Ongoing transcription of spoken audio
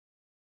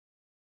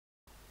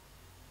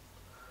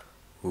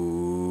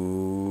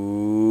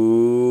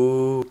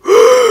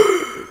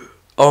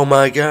Oh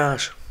my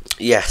gosh.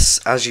 Yes,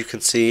 as you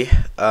can see,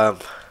 I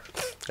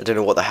don't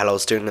know what the hell I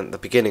was doing at the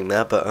beginning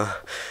there,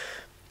 but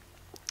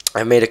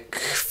I made a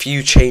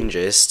few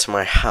changes to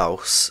my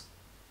house.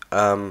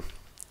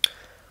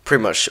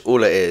 Pretty much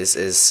all it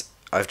is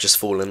I've just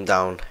fallen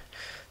down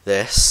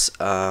this.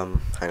 Hang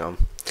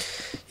on.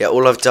 Yeah,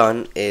 all I've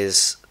done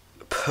is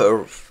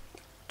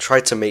try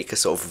to make a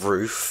sort of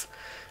roof.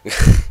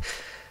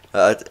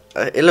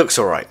 It looks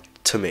alright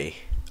to me.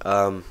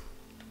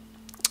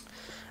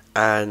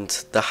 And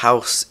the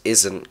house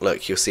isn't,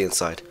 look, you'll see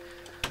inside.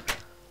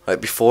 Like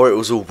before it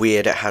was all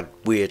weird, it had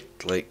weird,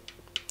 like,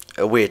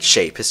 a weird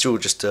shape. It's all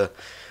just a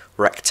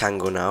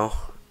rectangle now.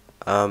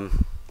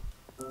 And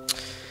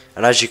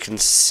as you can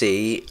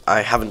see,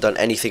 I haven't done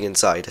anything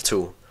inside at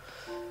all.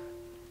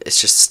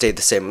 It's just stayed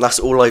the same. That's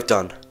all I've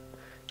done,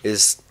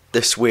 is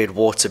this weird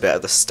water bit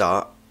at the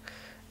start,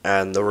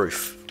 and the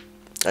roof,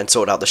 and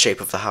sorted out the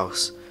shape of the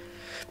house.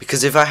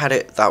 Because if I had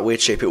it that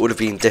weird shape, it would have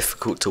been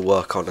difficult to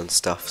work on and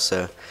stuff,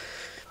 so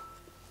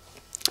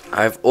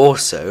I've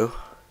also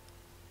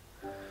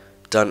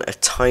done a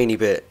tiny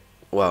bit,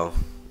 well,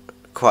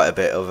 quite a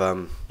bit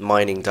of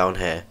mining down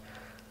here.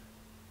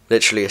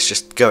 Literally, it's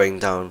just going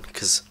down,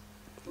 because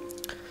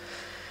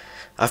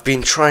I've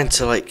been trying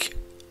to, like,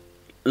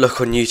 look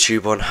on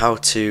YouTube on how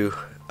to,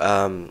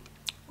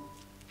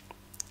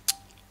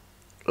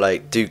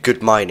 like, do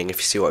good mining, if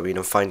you see what I mean,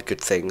 and find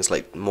good things,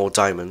 like more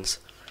diamonds.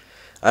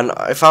 And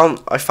I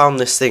found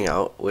this thing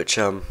out, which,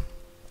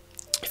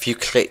 if you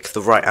click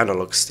the right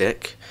analog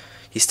stick,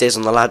 he stays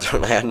on the ladder,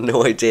 and I had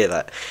no idea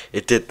that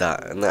it did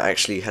that, and that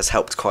actually has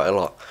helped quite a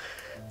lot.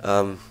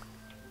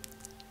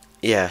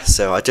 Yeah,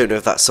 so I don't know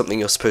if that's something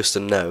you're supposed to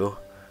know,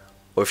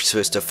 or if you're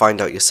supposed to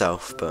find out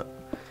yourself, but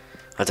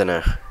I don't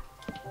know.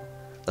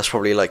 That's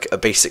probably like a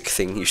basic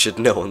thing you should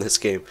know on this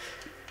game.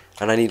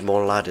 And I need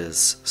more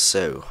ladders,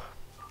 so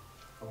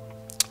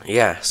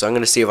yeah, so I'm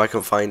going to see if I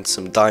can find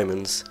some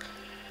diamonds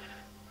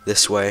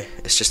this way.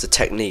 It's just a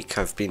technique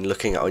I've been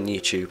looking at on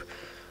YouTube.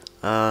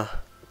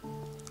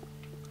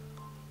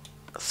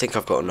 I think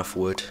I've got enough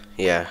wood.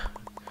 Yeah,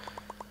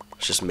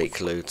 let's just make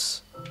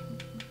loads.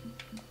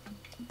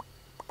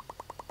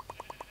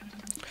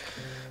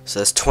 So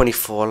there's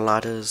 24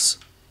 ladders.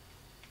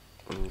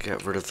 And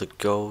get rid of the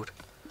gold.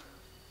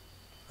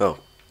 Oh,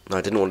 no,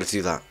 I didn't want to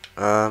do that.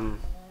 Oh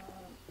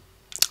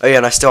yeah,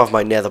 and I still have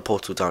my nether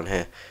portal down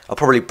here. I'll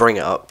probably bring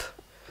it up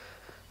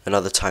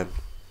another time.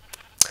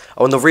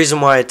 Oh, and the reason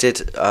why I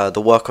did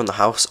the work on the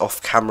house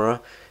off camera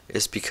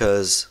is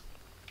because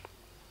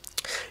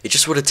it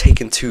just would have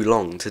taken too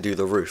long to do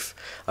the roof.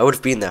 I would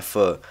have been there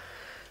for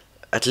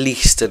at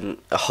least a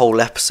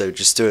whole episode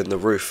just doing the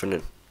roof,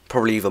 and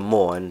probably even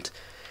more, and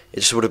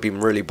it just would have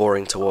been really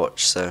boring to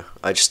watch, so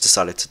I just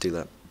decided to do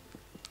that.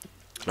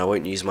 And I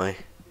won't use my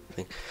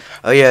thing.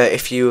 Oh yeah,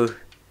 if you,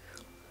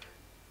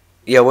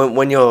 yeah,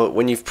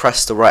 when you've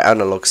pressed the right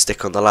analog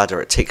stick on the ladder,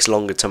 it takes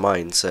longer to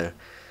mine, so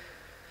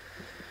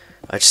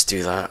I just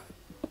do that.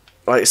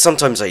 Like,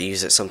 sometimes I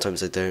use it,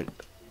 sometimes I don't.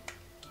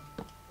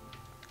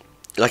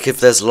 Like, if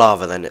there's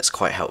lava, then it's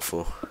quite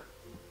helpful.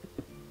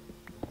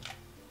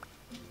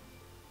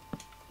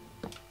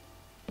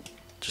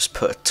 Just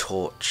put a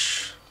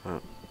torch. Oh.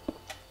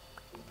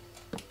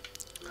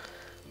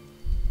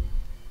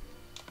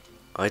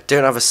 I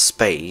don't have a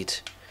spade.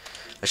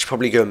 I should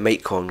probably go and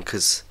make one,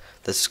 because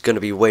there's going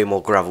to be way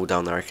more gravel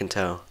down there, I can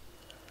tell.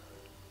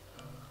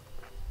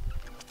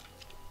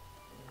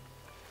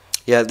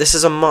 Yeah, this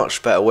is a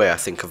much better way, I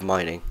think, of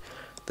mining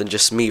than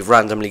just me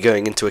randomly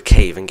going into a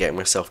cave and getting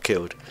myself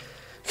killed.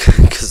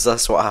 Because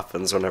that's what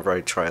happens whenever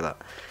I try that.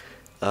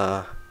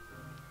 What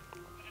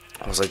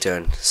was I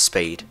doing?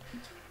 Spade.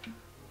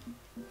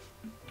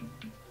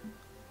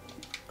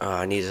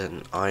 I need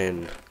an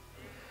iron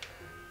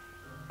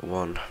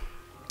one.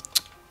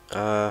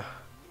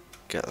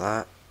 Get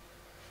that.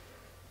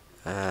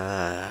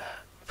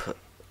 Put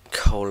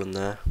coal in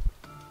there.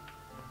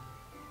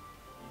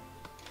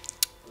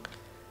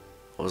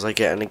 What was I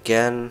getting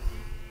again?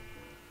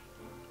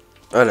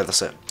 Oh no,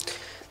 that's it.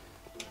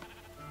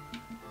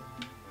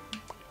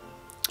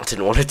 I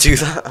didn't want to do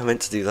that. I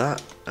meant to do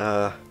that.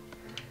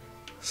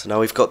 So now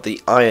we've got the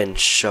iron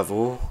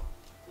shovel.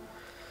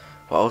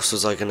 What else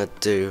was I gonna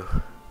do?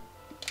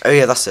 Oh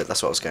yeah, that's it.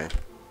 That's what I was going.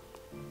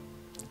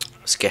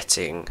 I was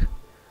getting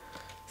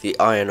the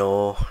iron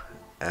ore,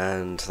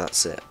 and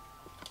that's it.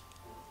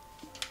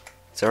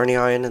 Is there any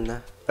iron in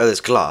there? Oh,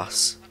 there's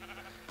glass.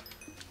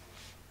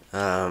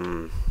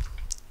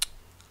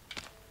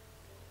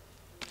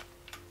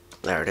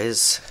 There it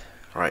is.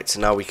 Right,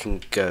 so now we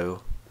can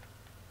go.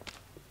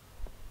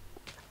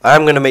 I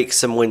am going to make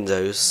some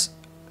windows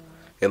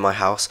in my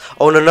house.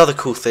 Oh, and another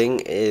cool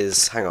thing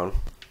is, hang on.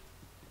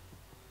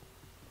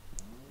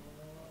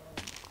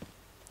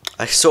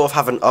 I sort of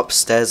have an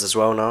upstairs as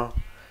well now.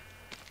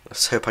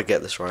 Let's hope I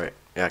get this right.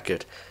 Yeah,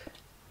 good.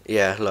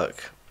 Yeah,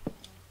 look.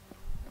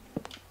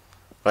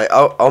 Like,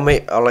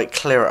 I'll like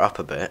clear it up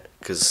a bit,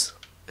 because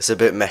it's a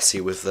bit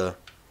messy with the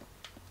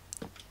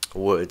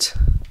wood.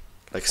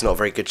 Like, it's not a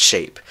very good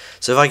shape.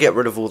 So if I get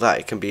rid of all that,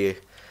 it can be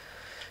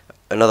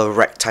another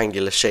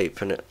rectangular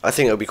shape, and I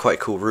think it'll be quite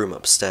a cool room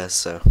upstairs.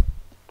 So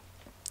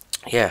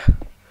yeah,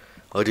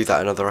 I'll do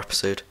that another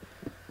episode.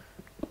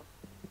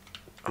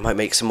 I might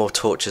make some more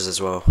torches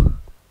as well.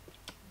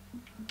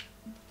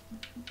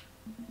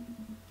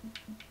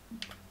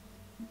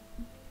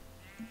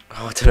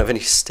 Oh, I don't have any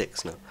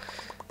sticks now.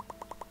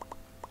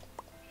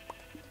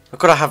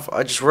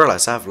 I just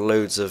realised I have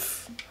loads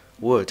of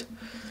wood.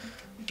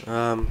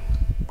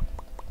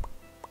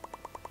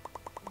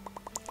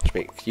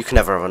 You can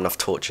never have enough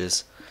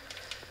torches.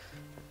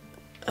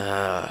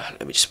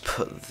 Let me just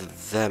put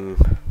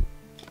them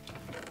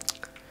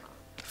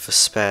for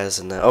spares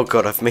in there. Oh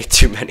god, I've made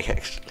too many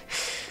actually.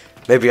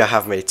 Maybe I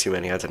have made too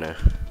many, I don't know.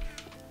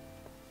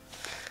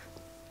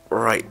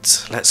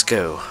 Right, let's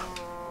go.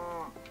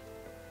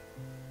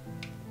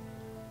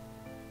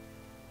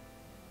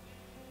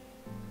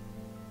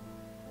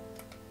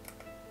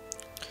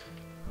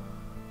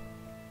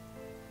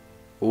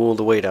 All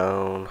the way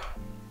down.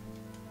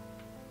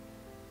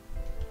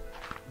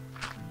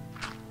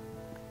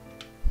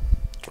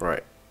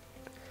 Right.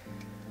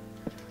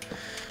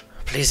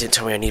 Please don't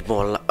tell me I need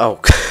more oh,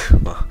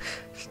 well,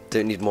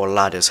 don't need more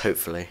ladders,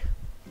 hopefully.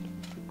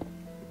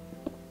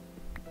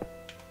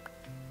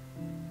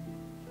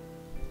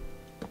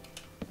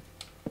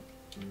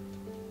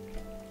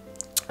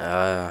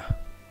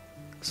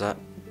 Is that?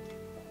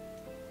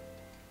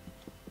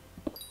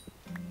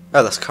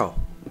 Oh, that's cool.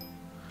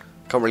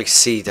 Can't really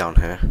see down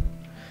here.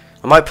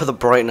 I might put the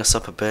brightness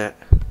up a bit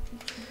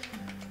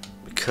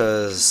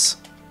because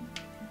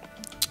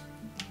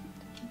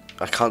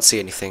I can't see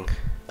anything.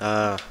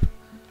 That's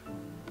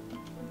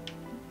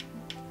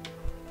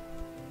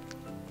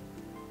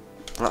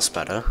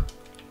better.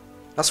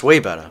 That's way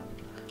better.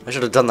 I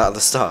should have done that at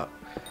the start.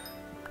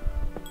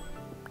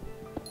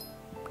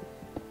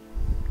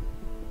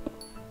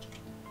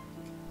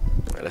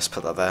 Right, let's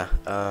put that there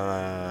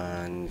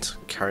and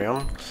carry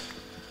on.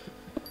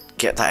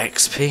 Get that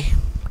XP.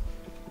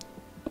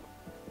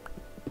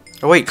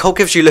 Oh wait, coal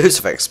gives you loads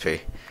of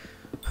XP.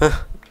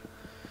 Huh.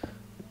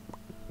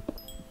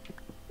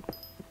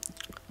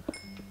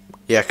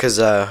 Yeah, because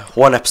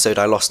one episode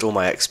I lost all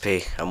my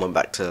XP and went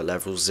back to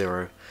level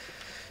 0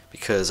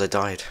 because I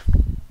died.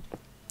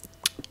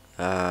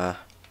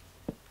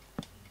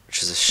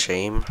 Which is a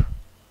shame.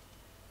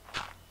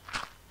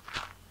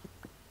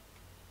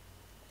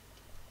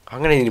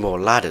 I'm gonna need more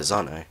ladders,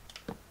 aren't I?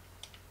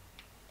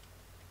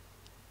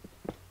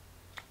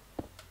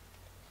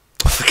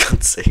 For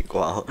God's sake,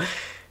 wow.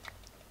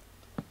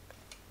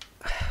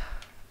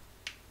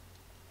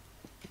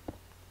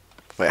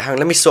 Wait, hang on,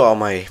 let me sort out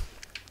my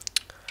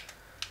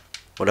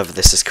whatever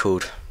this is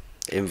called,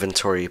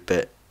 inventory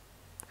bit.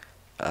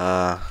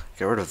 Get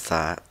rid of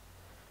that.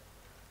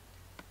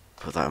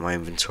 Put that in my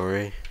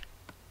inventory.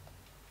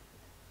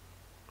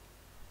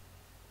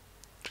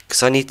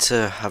 Because I need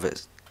to have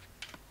it,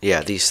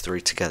 yeah, these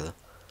three together.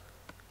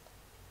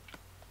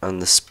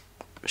 And this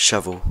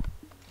shovel.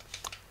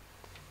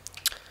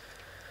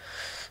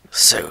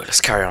 So,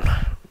 let's carry on.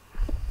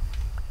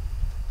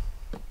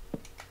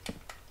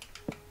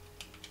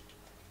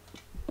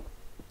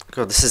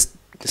 God, this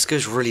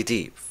goes really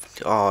deep.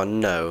 Oh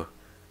no.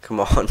 Come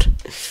on.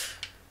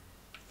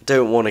 I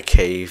don't want a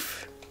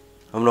cave.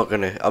 I'm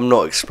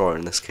not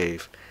exploring this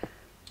cave.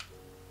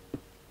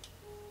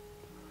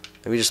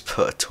 Let me just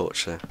put a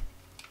torch there.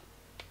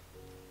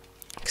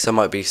 Because there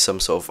might be some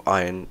sort of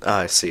iron. Ah,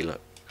 I see,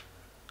 look.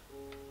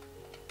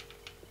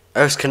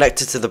 Oh, it's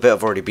connected to the bit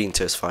I've already been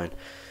to, it's fine.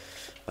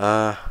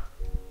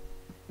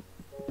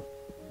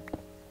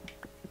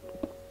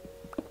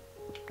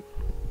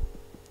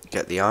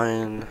 Get the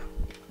iron.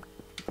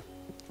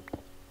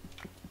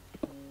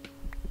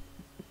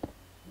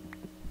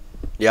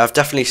 Yeah, I've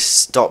definitely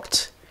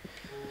stopped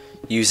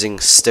using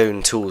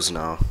stone tools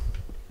now.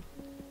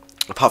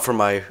 Apart from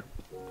my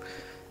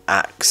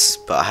axe,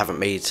 but I haven't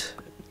made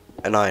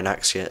an iron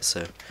axe yet,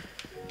 so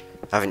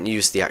I haven't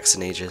used the axe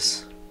in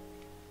ages.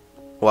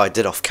 Well, I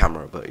did off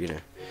camera, but you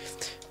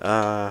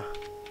know.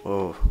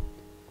 Oh.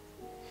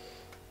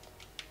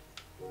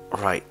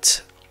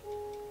 Right.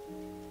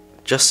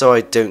 Just so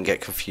I don't get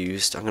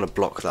confused, I'm going to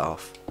block that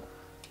off.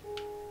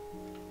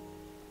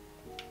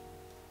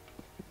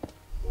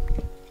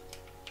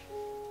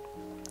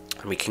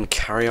 And we can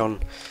carry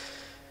on.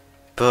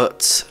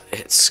 But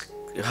it's...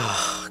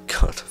 oh,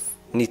 God.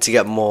 I need to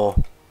get more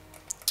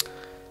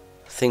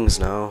things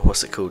now.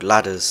 What's it called?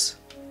 Ladders.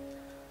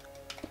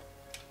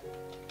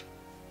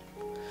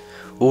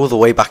 All the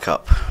way back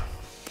up.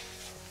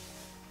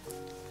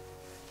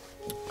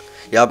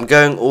 Yeah, I'm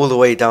going all the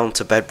way down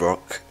to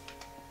bedrock.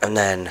 And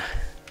then...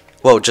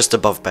 well, just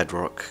above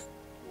bedrock.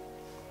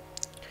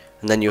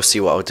 And then you'll see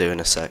what I'll do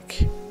in a sec.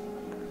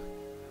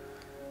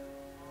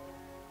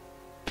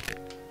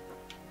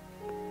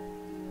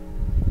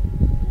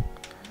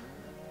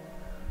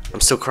 I'm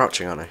still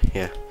crouching, aren't I?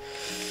 Yeah.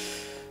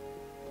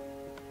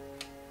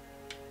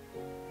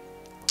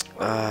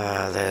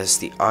 There's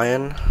the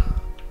iron.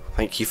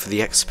 Thank you for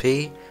the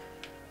XP.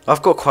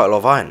 I've got quite a lot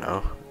of iron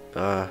now.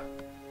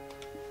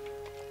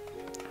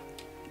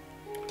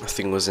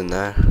 Nothing was in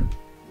there.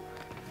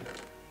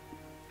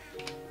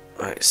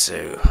 Right,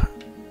 so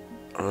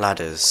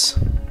ladders.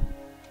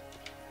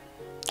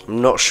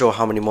 I'm not sure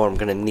how many more I'm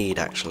gonna need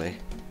actually.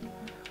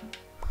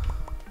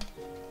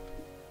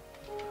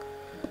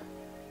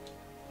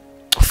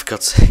 Oh, for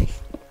God's sake.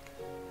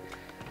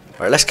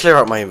 Alright, let's clear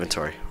out my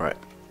inventory. Right.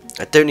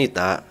 I don't need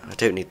that. I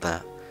don't need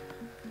that.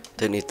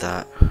 Don't need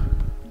that.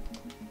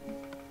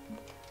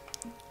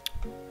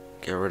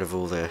 Get rid of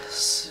all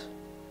this.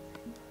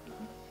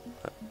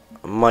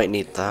 I might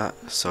need that,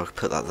 so I'll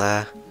put that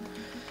there.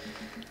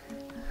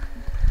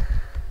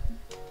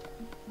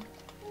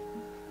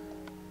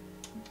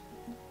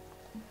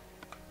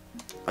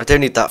 I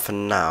don't need that for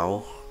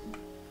now.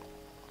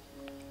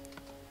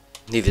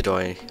 Neither do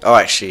I. Oh,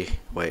 actually,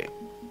 wait.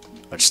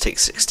 I'll just take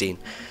 16.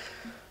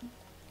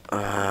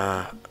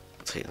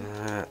 Take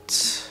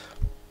that.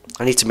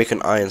 I need to make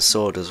an iron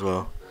sword as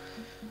well.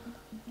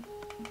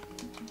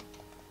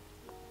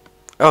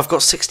 Oh, I've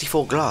got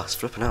 64 glass.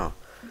 Flipping out.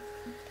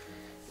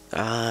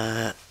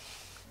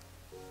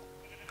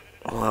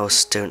 What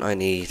else don't I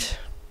need?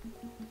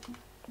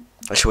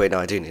 Actually, wait, no,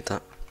 I do need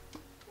that.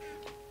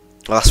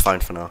 Well, that's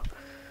fine for now.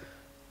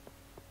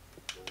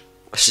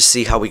 Let's just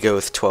see how we go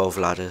with 12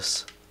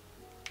 ladders.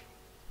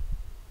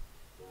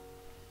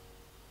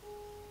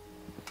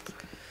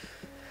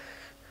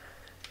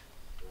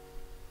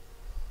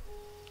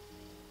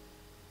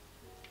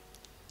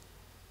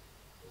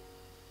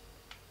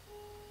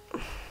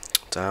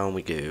 Down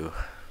we go.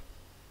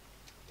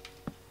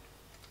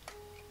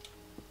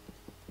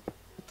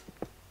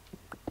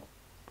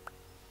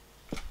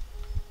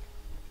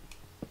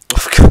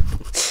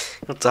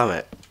 God damn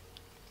it.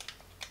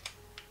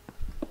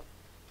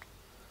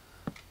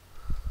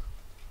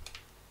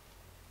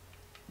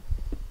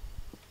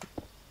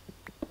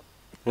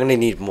 I'm gonna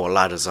need more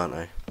ladders, aren't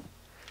I?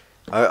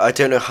 I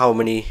don't know how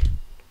many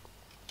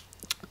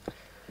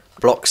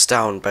blocks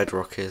down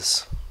bedrock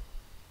is.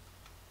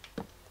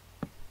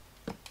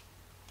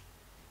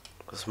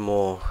 There's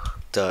more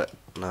dirt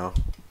now.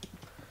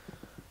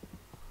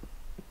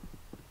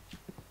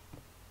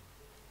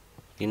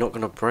 You're not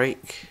gonna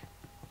break?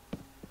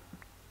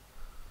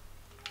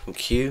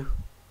 Thank you.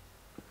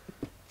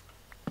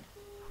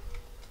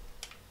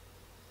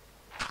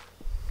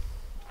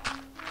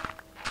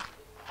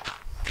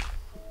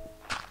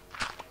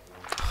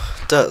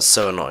 Dirt's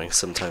so annoying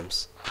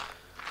sometimes.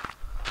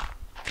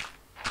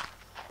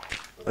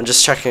 I'm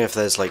just checking if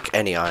there's like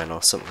any iron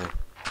or something.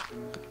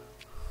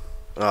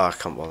 Oh, I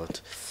can't bother.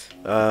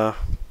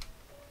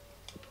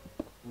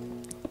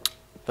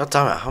 God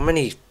damn it, how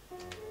many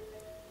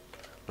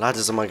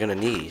ladders am I gonna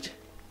need?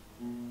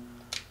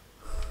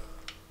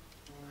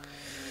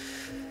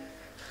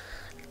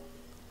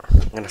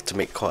 I'm gonna have to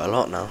make quite a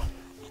lot now.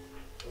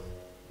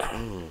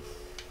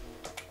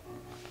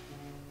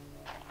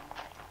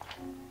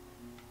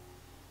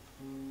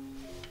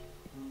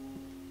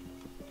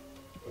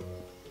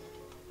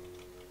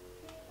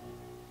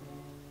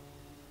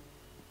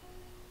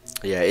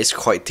 Yeah, it's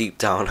quite deep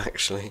down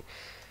actually.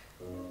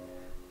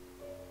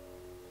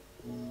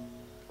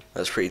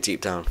 That's pretty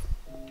deep down.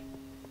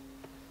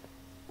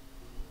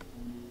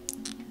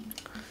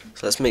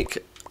 So let's make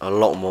a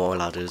lot more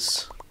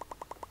ladders.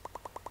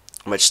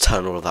 I might just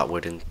turn all of that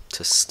wood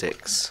into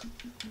sticks.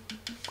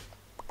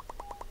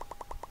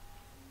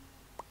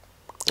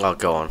 Oh,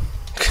 go on.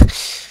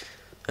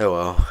 Oh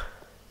well.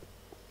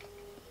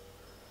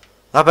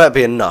 That better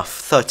be enough.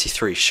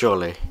 33,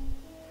 surely.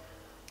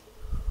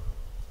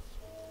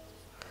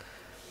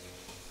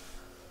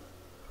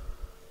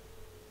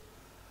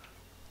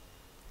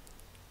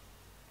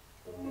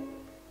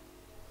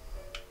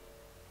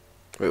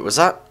 Wait, was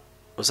that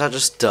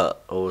just dirt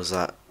or was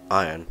that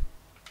iron?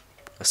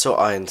 I saw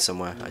iron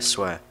somewhere, I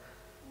swear.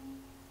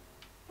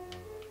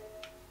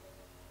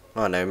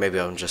 Oh no, maybe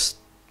I'm just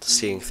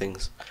seeing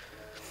things.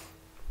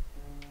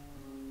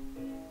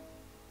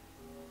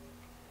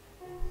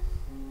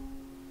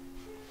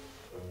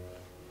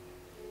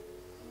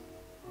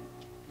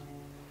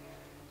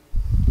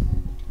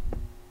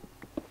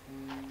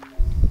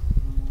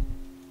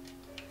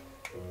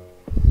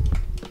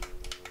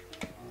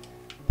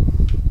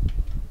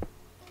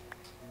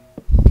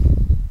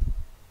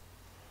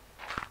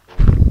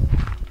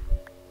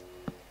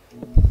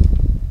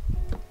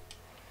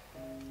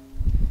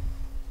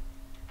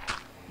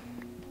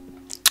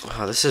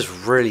 Oh, this is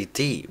really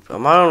deep.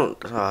 Am I on...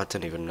 Oh, I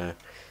don't even know.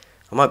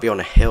 I might be on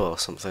a hill or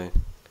something.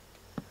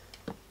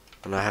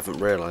 And I haven't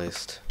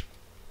realised.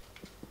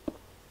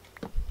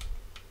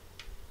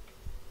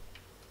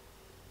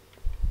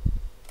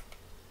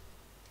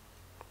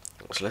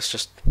 So let's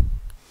just...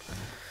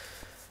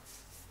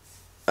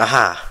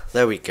 Aha!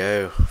 There we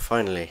go.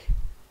 Finally.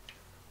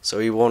 So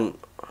we want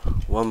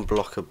 1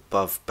 block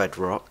above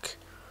bedrock.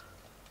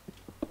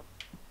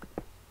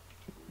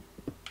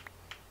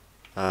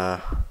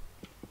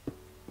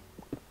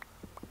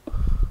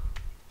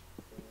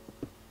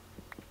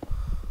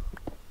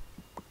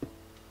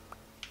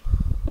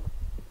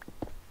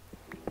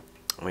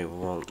 We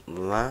want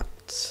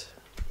that.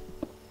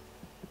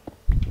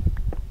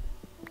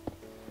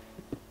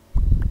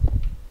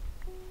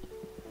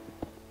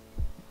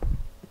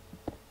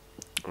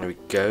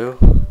 go.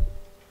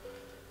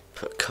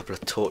 Put a couple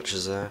of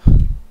torches there.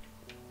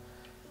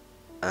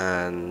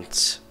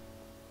 And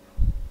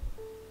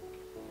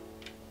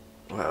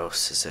what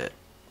else is it?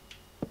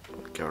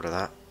 Get rid of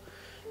that.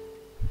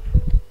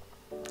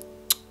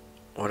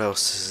 What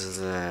else is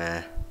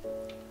there?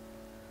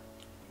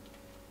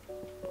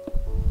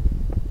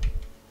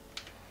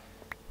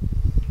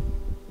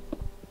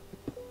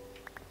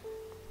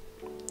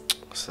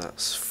 So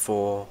that's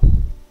 4.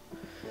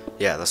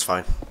 Yeah, that's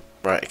fine.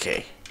 Right,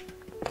 okay.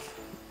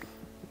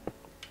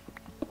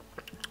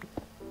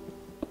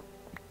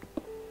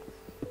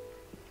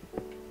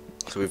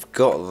 So we've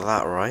got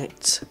that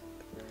right.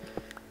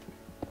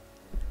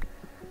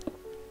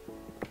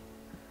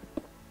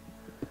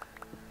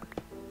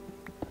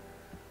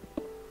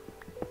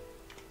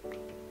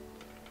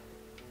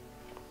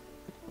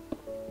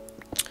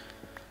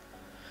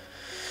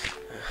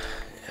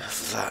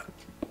 Have that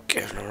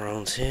going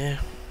around here.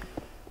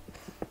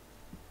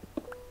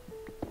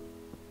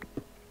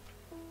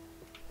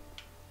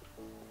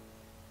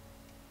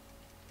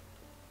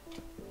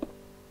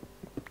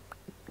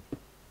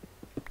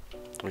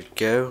 We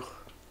go.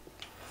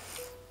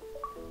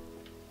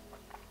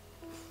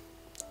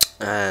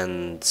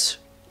 And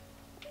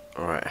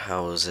alright,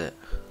 how is it?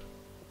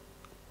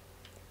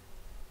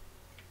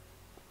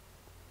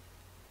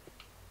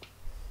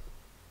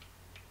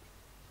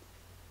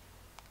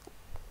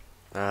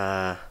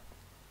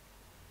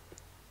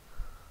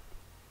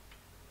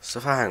 So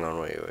if I hang on,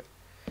 wait.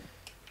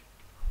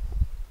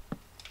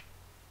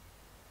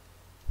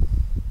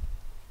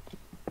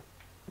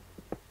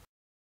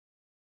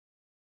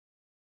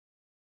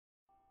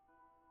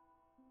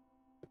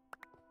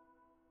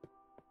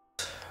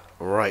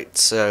 Right,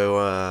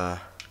 so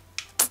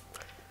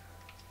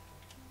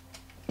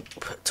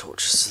put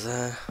torches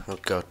there. Oh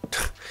god.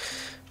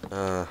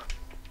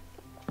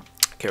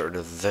 Get rid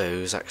of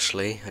those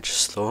actually, I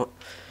just thought.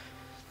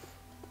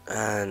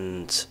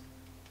 And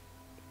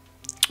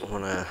I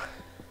wanna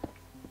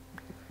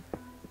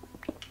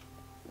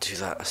do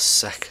that a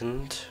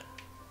second.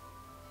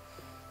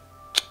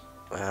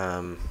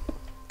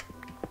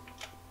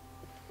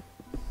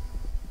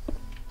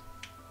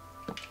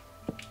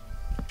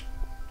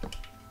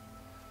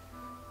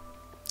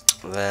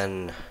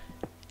 Then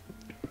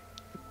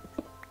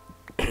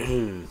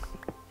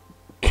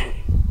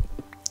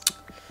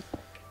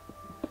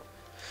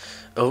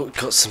oh,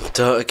 got some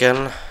dirt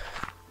again.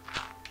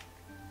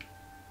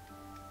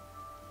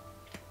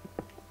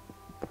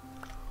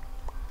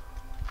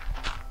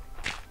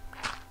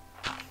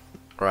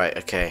 Right,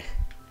 okay.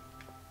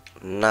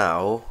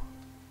 Now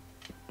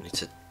I need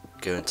to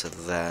go into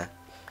there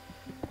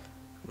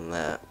and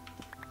there.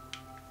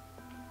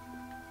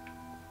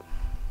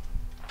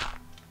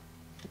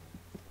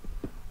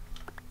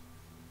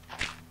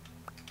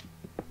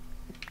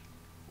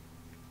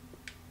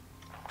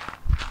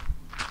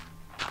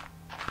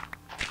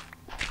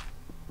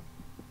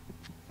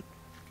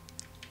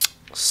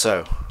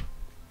 So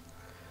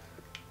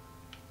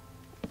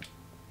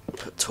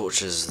put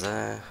torches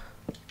there.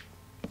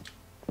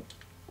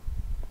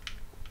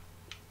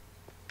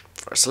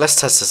 Right, so let's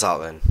test this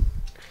out then.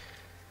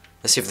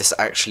 Let's see if this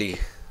actually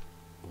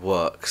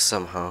works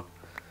somehow.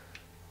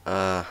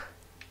 Right,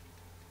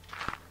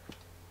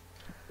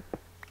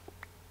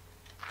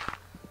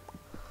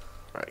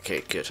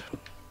 okay, good.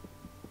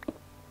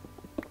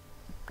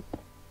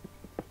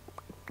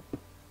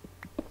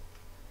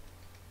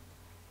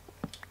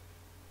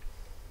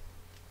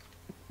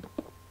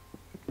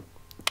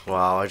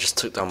 Wow, I just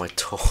took down my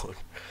torch.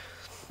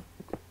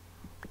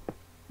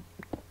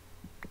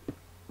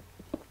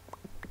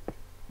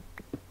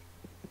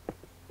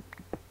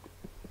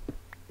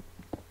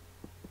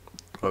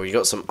 Well, we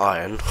got some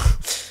iron.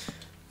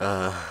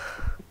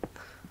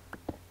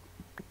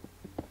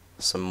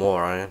 Some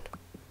more iron.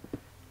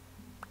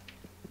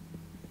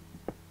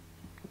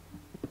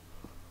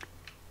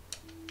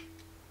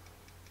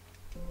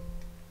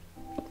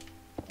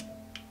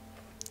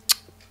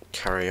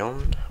 Carry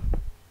on.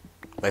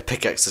 My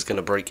pickaxe is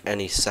gonna break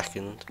any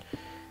second.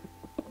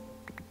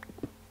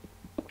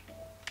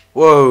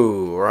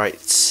 Whoa,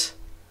 right.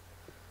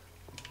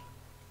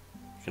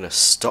 Gonna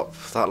stop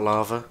that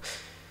lava.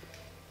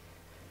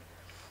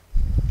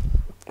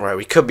 Right,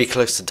 we could be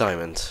close to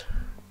diamond,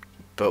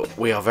 but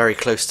we are very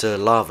close to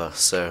lava,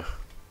 so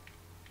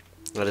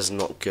that is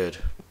not good.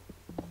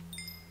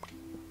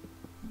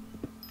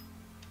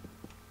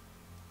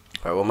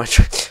 Right, well, I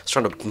was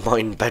trying to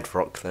mine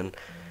bedrock then.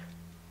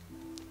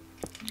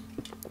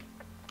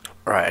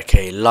 Right,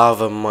 okay,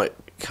 lava might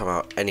come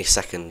out any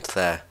second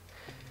there.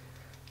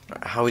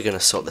 Right, how are we going to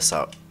sort this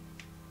out?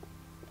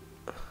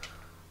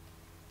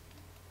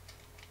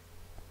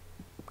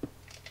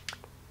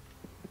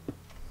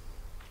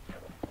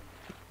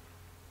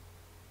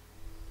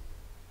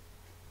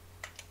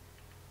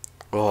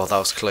 Oh, that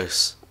was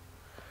close.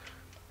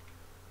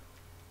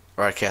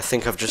 Right, okay, I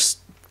think I've just...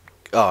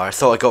 Oh, I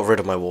thought I got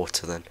rid of my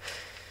water then.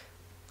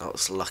 That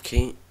was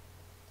lucky.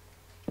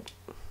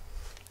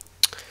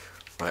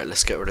 Right,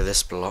 let's get rid of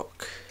this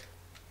block.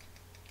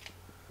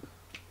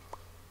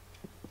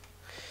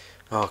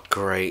 Oh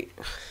great,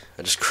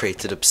 I just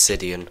created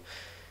obsidian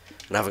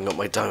and I haven't got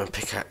my diamond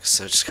pickaxe,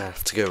 so just gonna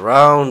have to go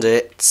around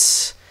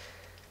it.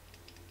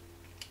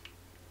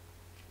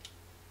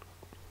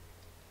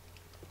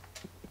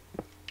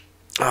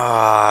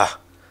 Ah,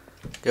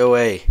 go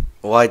away.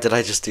 Why did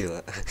I just do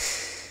that?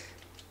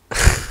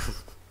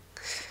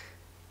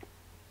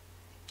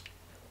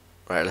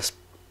 Right, let's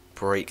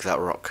break that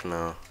rock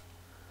now.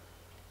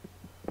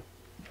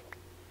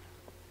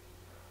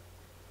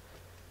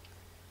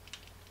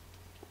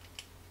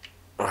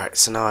 Alright,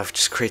 so now I've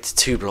just created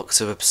 2 blocks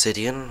of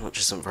obsidian, which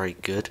isn't very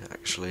good,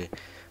 actually.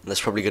 And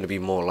there's probably going to be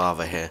more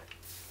lava here.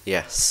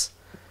 Yes.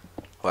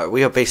 Right,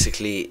 we are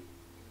basically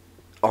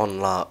on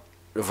lava.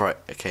 Right,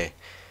 okay.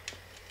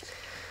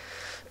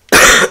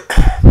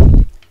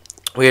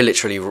 We are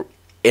literally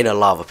in a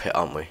lava pit,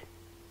 aren't we?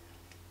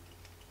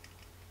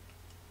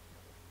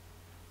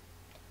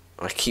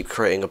 I keep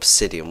creating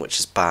obsidian, which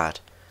is bad.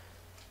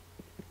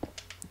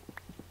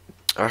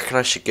 I reckon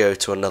I should go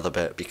to another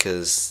bit,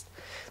 because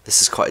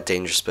this is quite a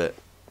dangerous bit.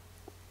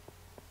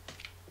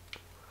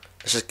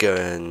 Let's just go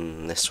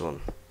in this one.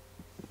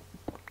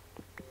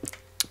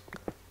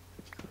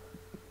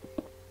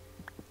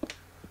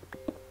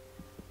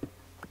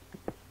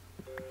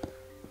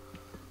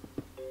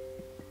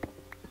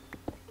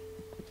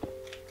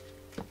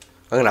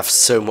 I'm gonna have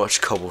so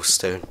much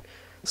cobblestone.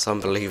 It's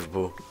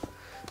unbelievable.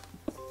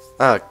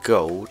 Ah,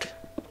 gold.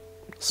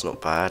 It's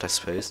not bad, I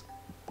suppose.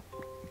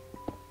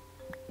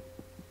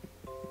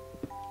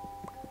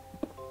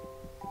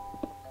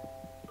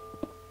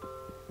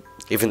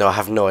 Even though I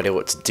have no idea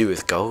what to do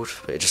with gold,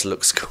 but it just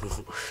looks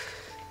cool.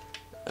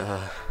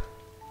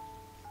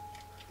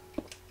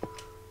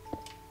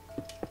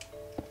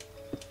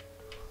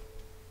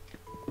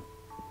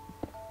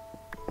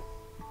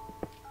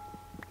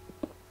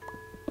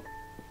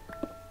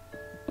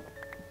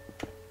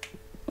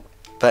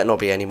 Better not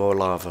be any more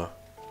lava.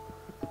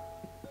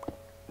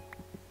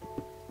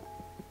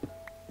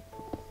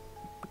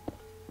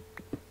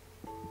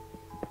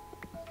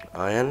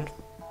 Iron.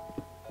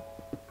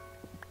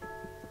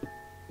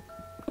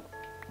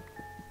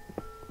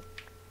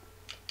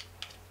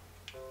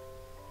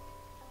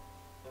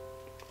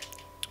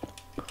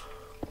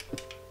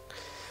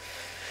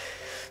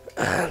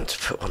 And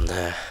put one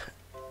there.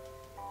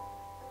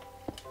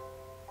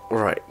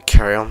 Right,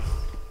 carry on.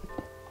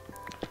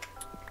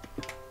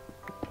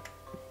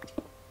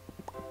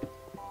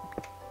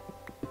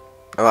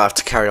 I might have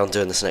to carry on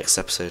doing this next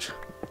episode,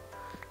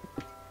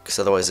 because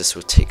otherwise this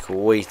will take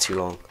way too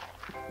long.